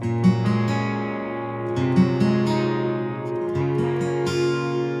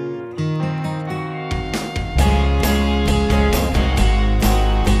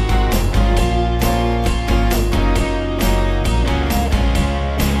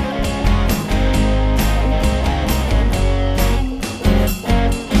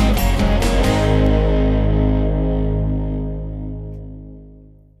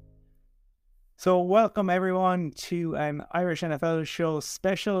So, welcome everyone to an Irish NFL show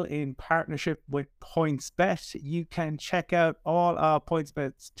special in partnership with PointsBet. You can check out all of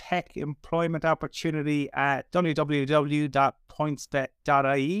PointsBet's tech employment opportunity at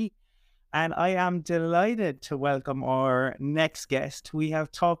www.pointsbet.ie. And I am delighted to welcome our next guest. We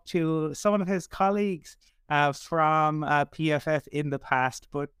have talked to some of his colleagues from PFF in the past,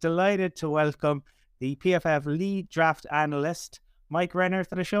 but delighted to welcome the PFF lead draft analyst, Mike Renner,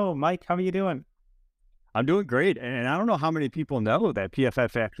 to the show. Mike, how are you doing? I'm doing great. And I don't know how many people know that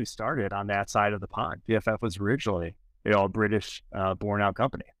PFF actually started on that side of the pond. PFF was originally a British born out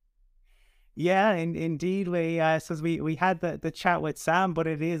company. Yeah, indeed. We had the chat with Sam, but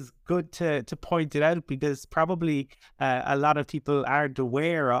it is good to point it out because probably a lot of people aren't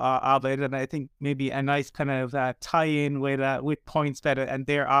aware of it, and I think maybe a nice kind of tie in with PointsBet and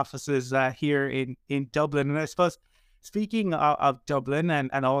their offices here in Dublin. And I suppose speaking of Dublin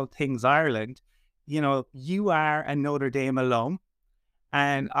and all things Ireland, you are a Notre Dame alum.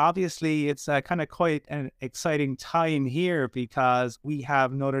 And obviously, it's kind of quite an exciting time here because we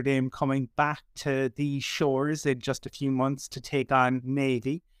have Notre Dame coming back to these shores in just a few months to take on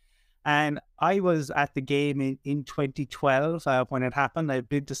Navy. And I was at the game in 2012 when it happened. I've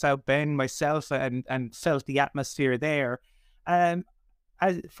been to South Bend myself and felt the atmosphere there. And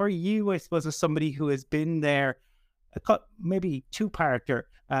for you, I suppose, as somebody who has been there, maybe two-parter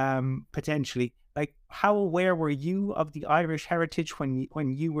potentially. Like, how aware were you of the Irish heritage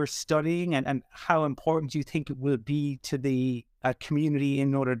when you were studying, and how important do you think it will be to the community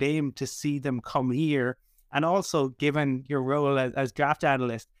in Notre Dame to see them come here? And also, given your role as draft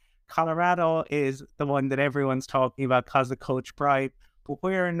analyst, Colorado is the one that everyone's talking about because of Coach Bribe. But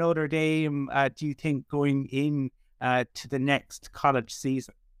where in Notre Dame do you think going in to the next college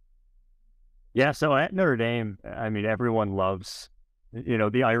season? Yeah. So at Notre Dame, I mean, everyone loves,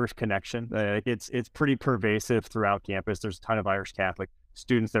 the Irish connection. It's pretty pervasive throughout campus. There's a ton of Irish Catholic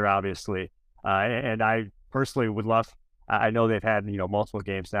students there, obviously. And I personally would love, I know they've had, multiple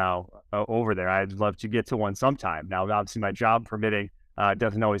games now over there. I'd love to get to one sometime. Now, obviously, my job permitting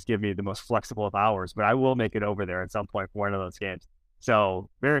doesn't always give me the most flexible of hours, but I will make it over there at some point for one of those games. So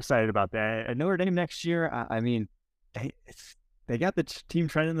very excited about that. At Notre Dame next year, I mean, they got the team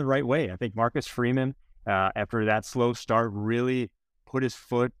trending the right way. I think Marcus Freeman, after that slow start, really put his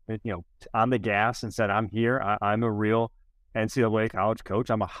foot, on the gas and said, "I'm here. I'm a real NCAA college coach.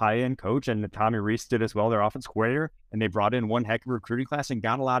 I'm a high-end coach." And Tommy Rees did as well, their offense coordinator, and they brought in one heck of a recruiting class and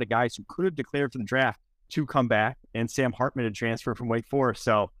got a lot of guys who could have declared for the draft to come back. And Sam Hartman had transferred from Wake Forest.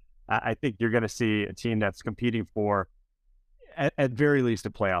 So I think you're going to see a team that's competing for, at very least, a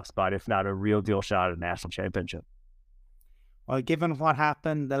playoff spot, if not a real deal shot at a national championship. Well, given what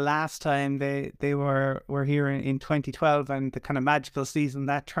happened the last time they were here in 2012 and the kind of magical season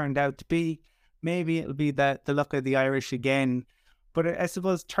that turned out to be, maybe it'll be the luck of the Irish again. But I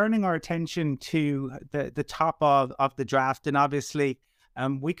suppose turning our attention to the top of the draft, and obviously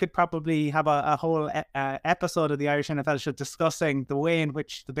we could probably have a whole episode of the Irish NFL show discussing the way in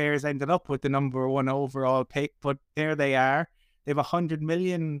which the Bears ended up with the number one overall pick. But there they are. They have 100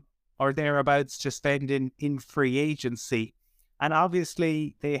 million or thereabouts to spend in free agency. And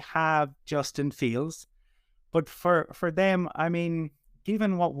obviously they have Justin Fields. But for them, I mean,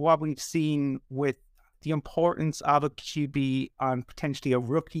 given what we've seen with the importance of a QB on potentially a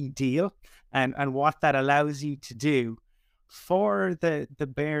rookie deal and what that allows you to do for the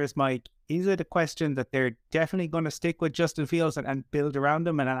Bears, Mike, is it a question that they're definitely going to stick with Justin Fields and build around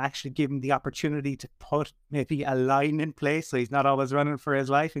him and actually give him the opportunity to put maybe a line in place so he's not always running for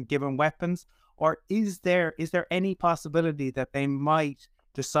his life and give him weapons? Or is there any possibility that they might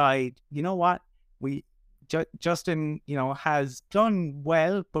decide, you know what, Justin, has done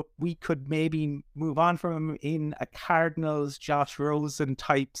well, but we could maybe move on from him in a Cardinals, Josh Rosen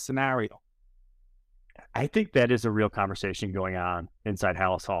type scenario? I think that is a real conversation going on inside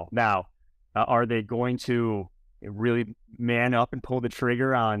Hallis Hall. Now, are they going to really man up and pull the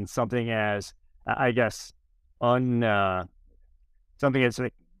trigger on something as, I guess, something as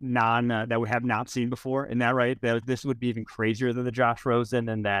like that we have not seen before? And that right, that this would be even crazier than the Josh Rosen,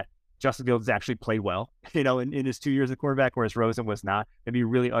 and that Justin Fields actually played well, in his 2 years at quarterback, whereas Rosen was not. It'd be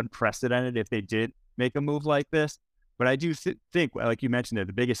really unprecedented if they did make a move like this. But I do think, like you mentioned there,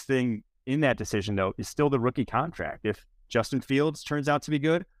 the biggest thing in that decision, though, is still the rookie contract. If Justin Fields turns out to be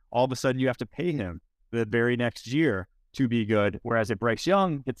good, all of a sudden you have to pay him the very next year to be good. Whereas if Bryce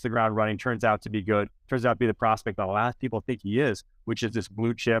Young hits the ground running, turns out to be good, turns out to be the prospect that a lot of people think he is, which is this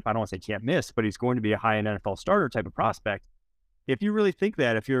blue chip, I don't want to say can't miss, but he's going to be a high-end NFL starter type of prospect. If you really think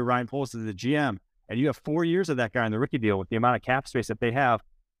that, if you're Ryan Poles as the GM, and you have 4 years of that guy on the rookie deal with the amount of cap space that they have,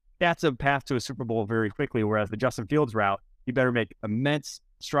 that's a path to a Super Bowl very quickly. Whereas the Justin Fields route, you better make immense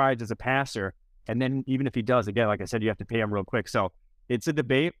strides as a passer. And then even if he does, again, like I said, you have to pay him real quick. So it's a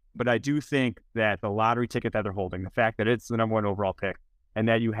debate, but I do think that the lottery ticket that they're holding, the fact that it's the number one overall pick, and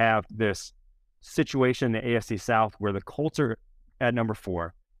that you have this situation in the AFC South where the Colts are at number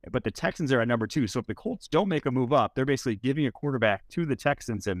 4, but the Texans are at number 2. So if the Colts don't make a move up, they're basically giving a quarterback to the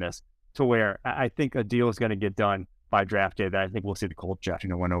Texans in this, to where I think a deal is going to get done by draft day that I think we'll see the Colts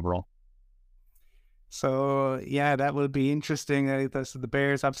drafting a 1 overall. So yeah, that will be interesting. So the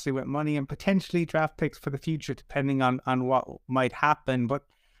Bears obviously with money and potentially draft picks for the future, depending on what might happen. But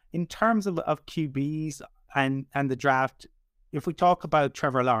in terms of QBs and the draft, if we talk about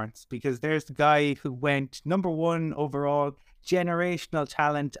Trevor Lawrence, because there's the guy who went number 1 overall, generational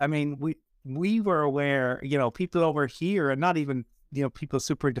talent. I mean, we were aware, people over here, and not even people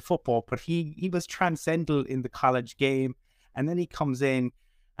super into football, but he was transcendental in the college game, and then he comes in.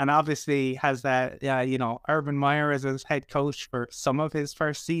 And obviously has that, Urban Meyer as his head coach for some of his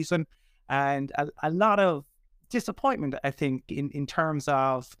first season, and a lot of disappointment, I think, in terms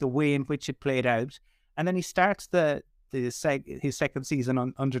of the way in which it played out. And then he starts his second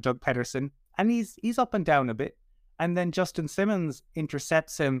season under Doug Peterson, and he's up and down a bit. And then Justin Simmons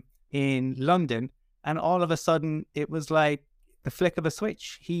intercepts him in London, and all of a sudden it was like the flick of a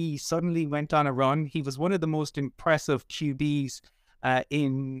switch. He suddenly went on a run. He was one of the most impressive QBs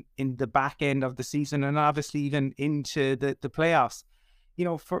in the back end of the season, and obviously even into the playoffs.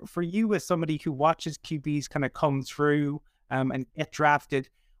 For you as somebody who watches QBs kind of come through and get drafted,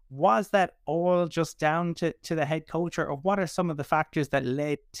 was that all just down to the head coach, or what are some of the factors that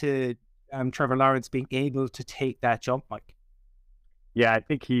led to Trevor Lawrence being able to take that jump, Mike? Yeah, I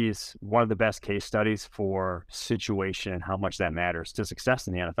think he's one of the best case studies for situation and how much that matters to success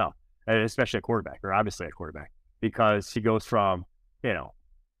in the NFL, especially a quarterback, or obviously a quarterback, because he goes from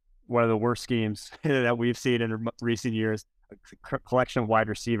one of the worst schemes that we've seen in recent years, a collection of wide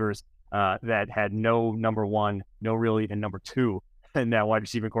receivers that had no number 1, no really even number 2 in that wide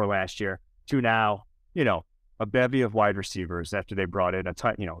receiving core last year, to now, a bevy of wide receivers after they brought in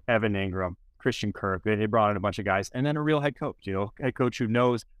Evan Ingram, Christian Kirk. They brought in a bunch of guys, and then a real head coach, head coach who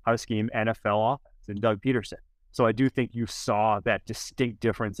knows how to scheme NFL offense, and Doug Peterson. So I do think you saw that distinct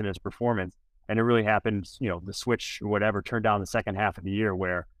difference in his performance. And it really happened, the switch or whatever turned down the second half of the year,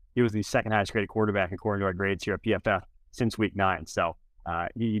 where he was the second highest graded quarterback according to our grades here at PFF since week 9. So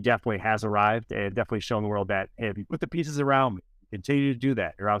he definitely has arrived, and definitely shown the world that, hey, if you put the pieces around me, continue to do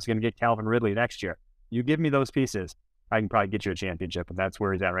that, or I was going to get Calvin Ridley next year. You give me those pieces, I can probably get you a championship, and that's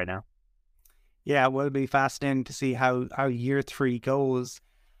where he's at right now. Yeah, it will be fascinating to see how year 3 goes.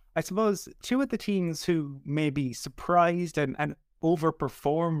 I suppose 2 of the teams who may be surprised and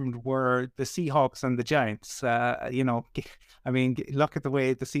overperformed were the Seahawks and the Giants. I mean, look at the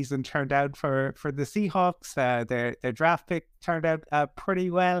way the season turned out for the Seahawks. Their draft pick turned out pretty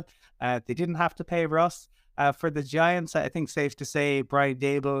well. They didn't have to pay Russ. For the Giants, I think safe to say Brian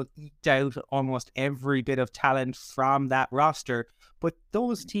Daboll eked out almost every bit of talent from that roster. But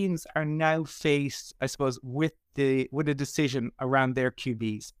those teams are now faced, I suppose, with a decision around their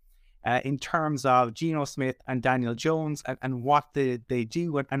QBs. In terms of Geno Smith and Daniel Jones, and what they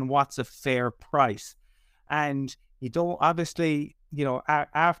do, and what's a fair price. And you don't, obviously,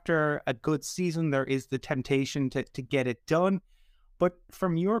 after a good season, there is the temptation to get it done. But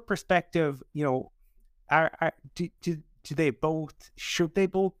from your perspective, should they both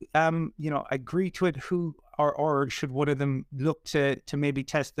agree to it? Or should one of them look to maybe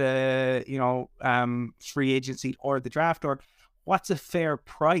test the free agency or the draft? Or what's a fair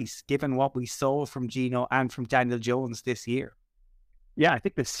price given what we saw from Geno and from Daniel Jones this year? Yeah, I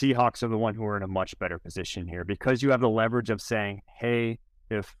think the Seahawks are the one who are in a much better position here, because you have the leverage of saying, hey,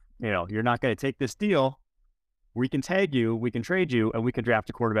 if you're not going to take this deal, we can tag you, we can trade you, and we can draft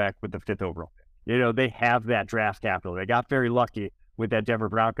a quarterback with the 5th overall pick. They have that draft capital. They got very lucky with that Denver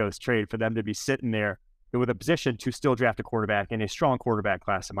Broncos trade for them to be sitting there with a position to still draft a quarterback in a strong quarterback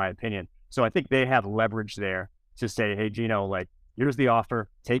class, in my opinion. So I think they have leverage there to say, hey, Geno, here's the offer,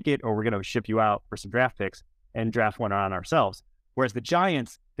 take it, or we're going to ship you out for some draft picks and draft one on ourselves. Whereas the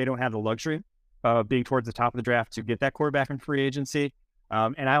Giants, they don't have the luxury of being towards the top of the draft to get that quarterback in free agency.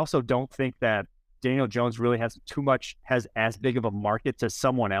 And I also don't think that Daniel Jones really has as big of a market to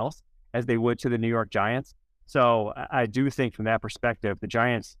someone else as they would to the New York Giants. So I do think from that perspective, the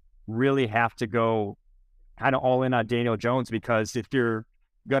Giants really have to go kind of all in on Daniel Jones, because if you're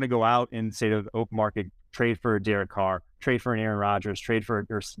going to go out and say to the open market, trade for a Derek Carr, trade for an Aaron Rodgers, or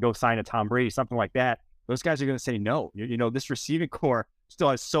go sign a Tom Brady, something like that, those guys are going to say no. This receiving core still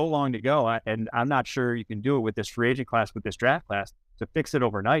has so long to go, and I'm not sure you can do it with this free agent class, with this draft class. to fix it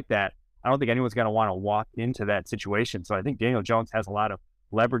overnight that I don't think anyone's going to want to walk into that situation. So I think Daniel Jones has a lot of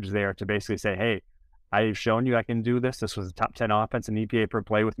leverage there to basically say, hey, I've shown you I can do this. This was a top 10 offense in EPA per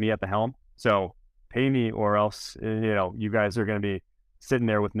play with me at the helm. So pay me, or else, you guys are going to be sitting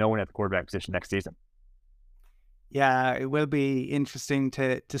there with no one at the quarterback position next season. Yeah, it will be interesting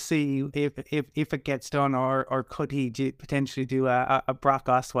to see if it gets done, or could he potentially do a Brock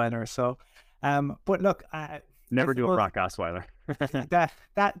Osweiler. So, but look, never do a Brock Osweiler.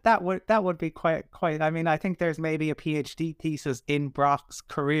 that would be quite. I mean, I think there's maybe a PhD thesis in Brock's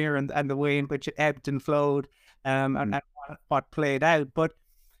career and the way in which it ebbed and flowed, and what played out. But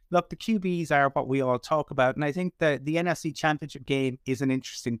look, the QBs are what we all talk about, and I think that the NFC Championship game is an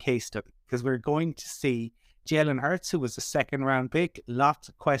interesting case study, because we're going to see Jalen Hurts, who was a second-round pick. Lots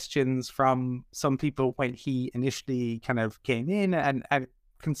of questions from some people when he initially kind of came in, and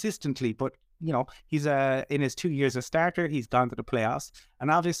consistently, but he's in his 2 years as starter, he's gone to the playoffs.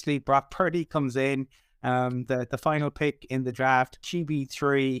 And obviously Brock Purdy comes in, the final pick in the draft,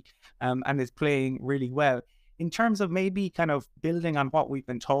 QB3, and is playing really well. In terms of maybe kind of building on what we've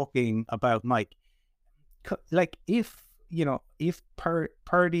been talking about, Mike, like if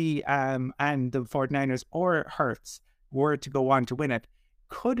Purdy and the 49ers or Hurts were to go on to win it,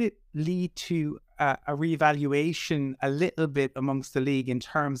 could it lead to a reevaluation a little bit amongst the league in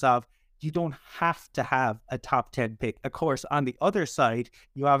terms of you don't have to have a top 10 pick? Of course, on the other side,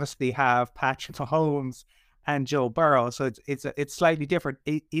 you obviously have Patrick Mahomes and Joe Burrow, so it's slightly different.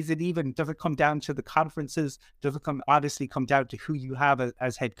 Does it come down to the conferences? Does it come down to who you have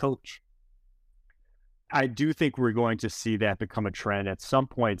as head coach? I do think we're going to see that become a trend. At some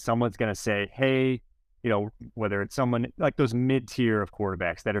point, someone's going to say, hey, whether it's someone like those mid-tier of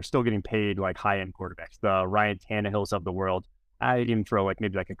quarterbacks that are still getting paid like high-end quarterbacks, the Ryan Tannehills of the world. I'd even throw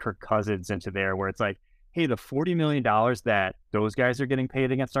maybe a Kirk Cousins into there, where it's like, hey, the $40 million that those guys are getting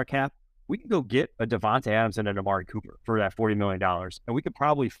paid against our cap, we can go get a Devonta Adams and an Amari Cooper for that $40 million. And we could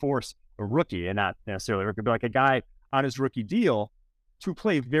probably force a rookie, and not necessarily a rookie, but like a guy on his rookie deal, to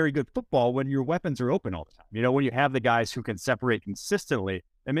play very good football when your weapons are open all the time. When you have the guys who can separate consistently,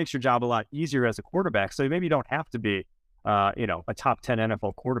 it makes your job a lot easier as a quarterback. So maybe you don't have to be, a top 10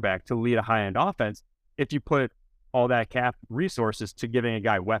 NFL quarterback to lead a high-end offense if you put all that cap resources to giving a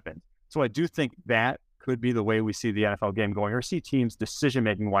guy weapons. So I do think that could be the way we see the NFL game going, or see teams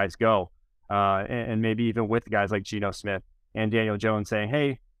decision-making wise go. And maybe even with guys like Geno Smith and Daniel Jones saying,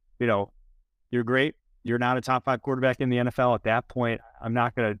 hey, you're great. You're not a top 5 quarterback in the NFL. At that point, I'm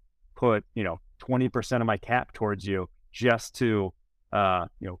not going to put, 20% of my cap towards you just to,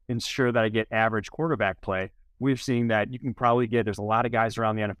 ensure that I get average quarterback play. We've seen that you can probably there's a lot of guys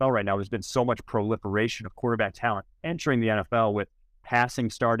around the NFL right now. There's been so much proliferation of quarterback talent entering the NFL, with passing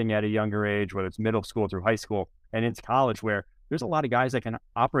starting at a younger age, whether it's middle school through high school and into college, where there's a lot of guys that can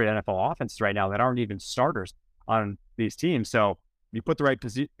operate NFL offenses right now that aren't even starters on these teams. So you put the right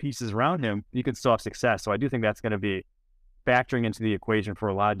pieces around him, you can still have success. So I do think that's going to be factoring into the equation for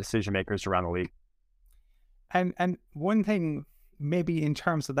a lot of decision makers around the league. And one thing, maybe in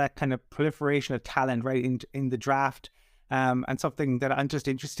terms of that kind of proliferation of talent, right, in the draft, and something that I'm just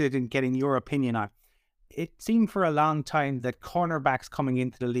interested in getting your opinion on. It seemed for a long time that cornerbacks coming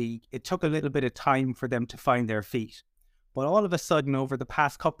into the league, it took a little bit of time for them to find their feet. But all of a sudden, over the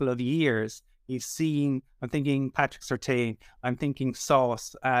past couple of years, you've seen, I'm thinking Patrick Surtain, I'm thinking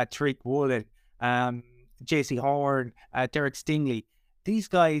Sauce, Tariq Woolen, JC Horn, Derek Stingley. These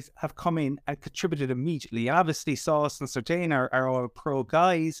guys have come in and contributed immediately. And obviously, Sauce and Surtain are all pro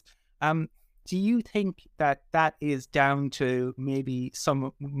guys. Do you think that is down to maybe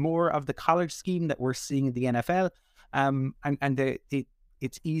some more of the college scheme that we're seeing in the NFL, and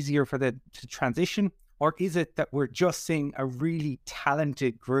it's easier for them to transition? Or is it that we're just seeing a really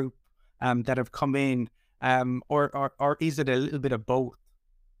talented group that have come in, or is it a little bit of both?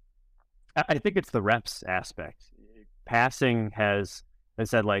 I think it's the reps aspect. Passing has, I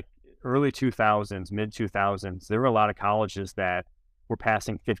said, like early 2000s, mid 2000s, there were a lot of colleges that were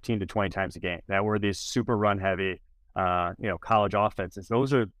passing 15 to 20 times a game, that were these super run heavy, college offenses.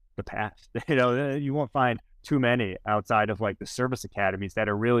 Those are the past. You won't find too many outside of like the service academies that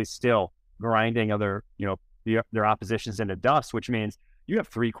are really still grinding other, their oppositions into dust, which means you have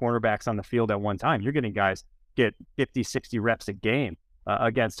 3 cornerbacks on the field at one time. You're getting guys get 50, 60 reps a game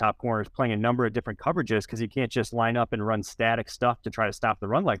against top corners, playing a number of different coverages, because you can't just line up and run static stuff to try to stop the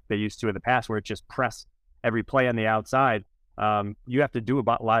run like they used to in the past, where it's just press every play on the outside. You have to do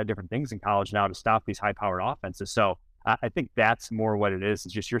a lot of different things in college now to stop these high-powered offenses. So I think that's more what it is.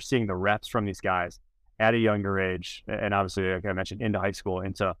 It's just you're seeing the reps from these guys at a younger age, and obviously, like I mentioned, into high school,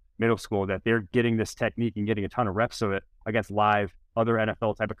 into middle school, that they're getting this technique and getting a ton of reps of it against live other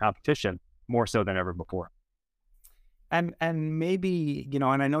NFL type of competition more so than ever before. And maybe, you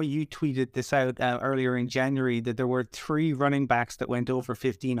know, and I know you tweeted this out earlier in January that there were 3 running backs that went over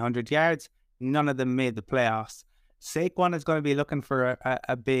 1,500 yards. None of them made the playoffs. Saquon is going to be looking for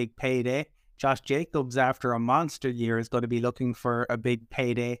a big payday. Josh Jacobs, after a monster year, is going to be looking for a big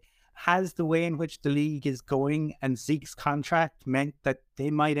payday. Has the way in which the league is going and Zeke's contract meant that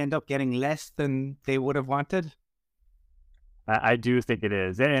they might end up getting less than they would have wanted? I do think it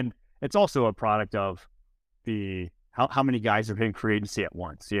is. And it's also a product of the how many guys are hitting free agency at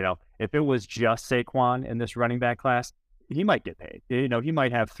once. You know, if it was just Saquon in this running back class, he might get paid. You know, he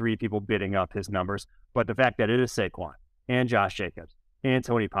might have 3 people bidding up his numbers. But the fact that it is Saquon and Josh Jacobs and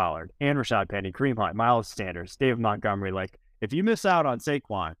Tony Pollard and Rashad Penny, Kareem Hunt, Miles Sanders, David Montgomery, like if you miss out on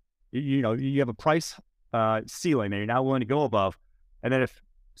Saquon, you know, you have a price ceiling that you're not willing to go above. And then if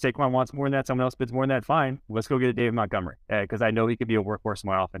Saquon wants more than that, someone else bids more than that, fine, let's go get a David Montgomery because I know he could be a workhorse in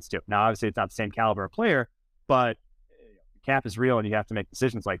my offense too. Now, obviously, it's not the same caliber of player, but cap is real and you have to make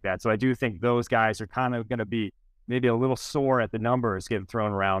decisions like that. So I do think those guys are kind of going to be maybe a little sore at the numbers getting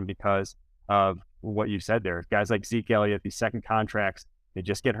thrown around because of what you said there. Guys like Zeke Elliott, these second contracts, they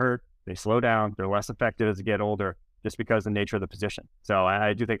just get hurt, they slow down, they're less effective as they get older just because of the nature of the position. So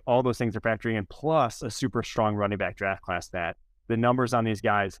I do think all those things are factoring in, plus a super strong running back draft class that the numbers on these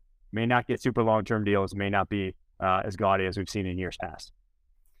guys may not get super long-term deals, may not be as gaudy as we've seen in years past.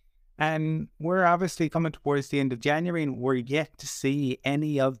 And we're obviously coming towards the end of January and we're yet to see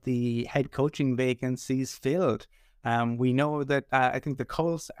any of the head coaching vacancies filled. We know that I think the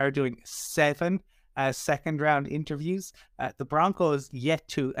Colts are doing 7 second round interviews. The Broncos yet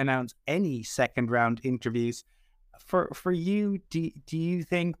to announce any second round interviews. For you, do you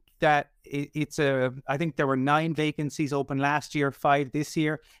think that I think there were 9 vacancies open last year, 5 this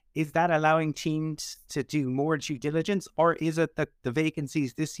year. Is that allowing teams to do more due diligence, or is it that the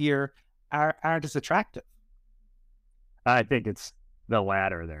vacancies this year aren't as attractive? I think it's the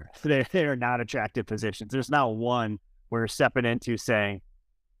latter there. They are not attractive positions. There's not one we're stepping into saying,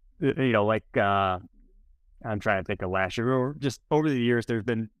 you know, like I'm trying to think of last year, or just over the years, there's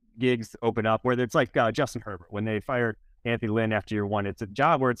been gigs open up where it's like Justin Herbert, when they fired Anthony Lynn after year 1, it's a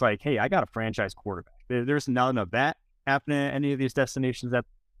job where it's like, hey, I got a franchise quarterback. There's none of that happening at any of these destinations that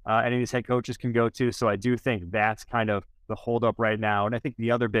any of these head coaches can go to. So I do think that's kind of the holdup right now. And I think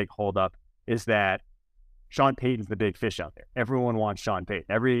the other big holdup is that Sean Payton's the big fish out there. Everyone wants Sean Payton.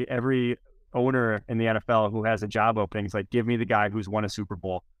 Every owner in the NFL who has a job opening is like, give me the guy who's won a Super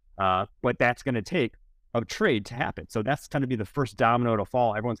Bowl. But that's going to take a trade to happen. So that's going to be the first domino to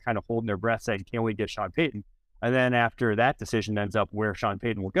fall. Everyone's kind of holding their breath saying, can't we get Sean Payton? And then after that decision ends up where Sean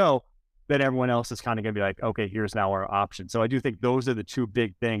Payton will go, then everyone else is kind of going to be like, okay, here's now our option. So I do think those are the 2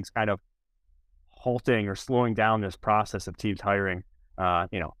 big things kind of halting or slowing down this process of teams hiring, a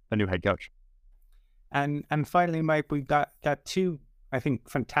new head coach. And finally, Mike, we've got 2, I think,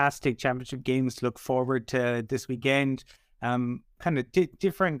 fantastic championship games to look forward to this weekend. Kind of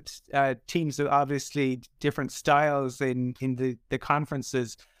different teams, obviously different styles in the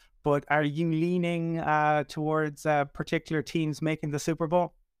conferences. But are you leaning towards particular teams making the Super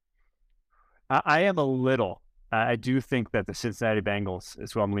Bowl? I am a little. I do think that the Cincinnati Bengals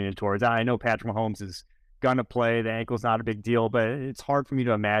is who I'm leaning towards. I know Patrick Mahomes is going to play. The ankle's not a big deal, but it's hard for me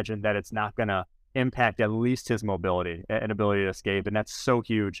to imagine that it's not going to impact at least his mobility and ability to escape. And that's so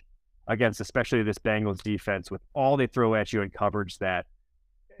huge against especially this Bengals defense with all they throw at you in coverage that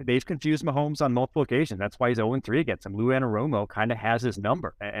they've confused Mahomes on multiple occasions. That's why he's 0-3 against him. Lou Anarumo kind of has his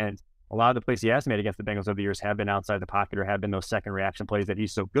number. And a lot of the plays he has made against the Bengals over the years have been outside the pocket or have been those second reaction plays that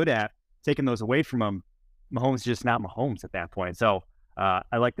he's so good at. Taking those away from him, Mahomes is just not Mahomes at that point. So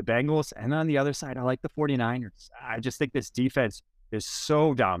I like the Bengals. And on the other side, I like the 49ers. I just think this defense is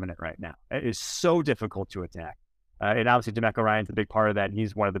so dominant right now. It is so difficult to attack. And obviously, DeMeco Ryans a big part of that. And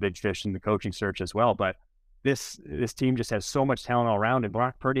he's one of the big fish in the coaching search as well. But this team just has so much talent all around. And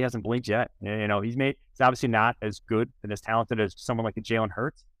Brock Purdy hasn't blinked yet. You know, he's obviously not as good and as talented as someone like a Jalen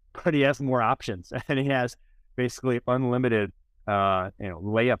Hurts, but he has more options. And he has basically unlimited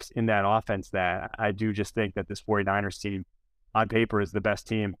layups in that offense that I do just think that this 49ers team on paper is the best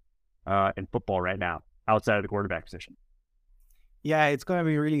team in football right now outside of the quarterback position. Yeah, it's going to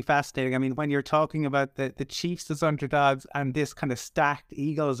be really fascinating. I mean, when you're talking about the Chiefs as underdogs and this kind of stacked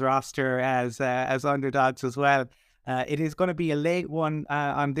Eagles roster as underdogs as well, it is going to be a late one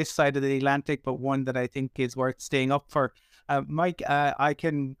on this side of the Atlantic, but one that I think is worth staying up for. Mike, I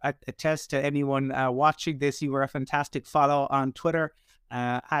can attest to anyone watching this, you were a fantastic follow on Twitter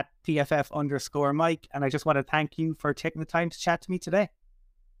at PFF_Mike. And I just want to thank you for taking the time to chat to me today.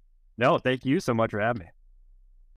 No, thank you so much for having me.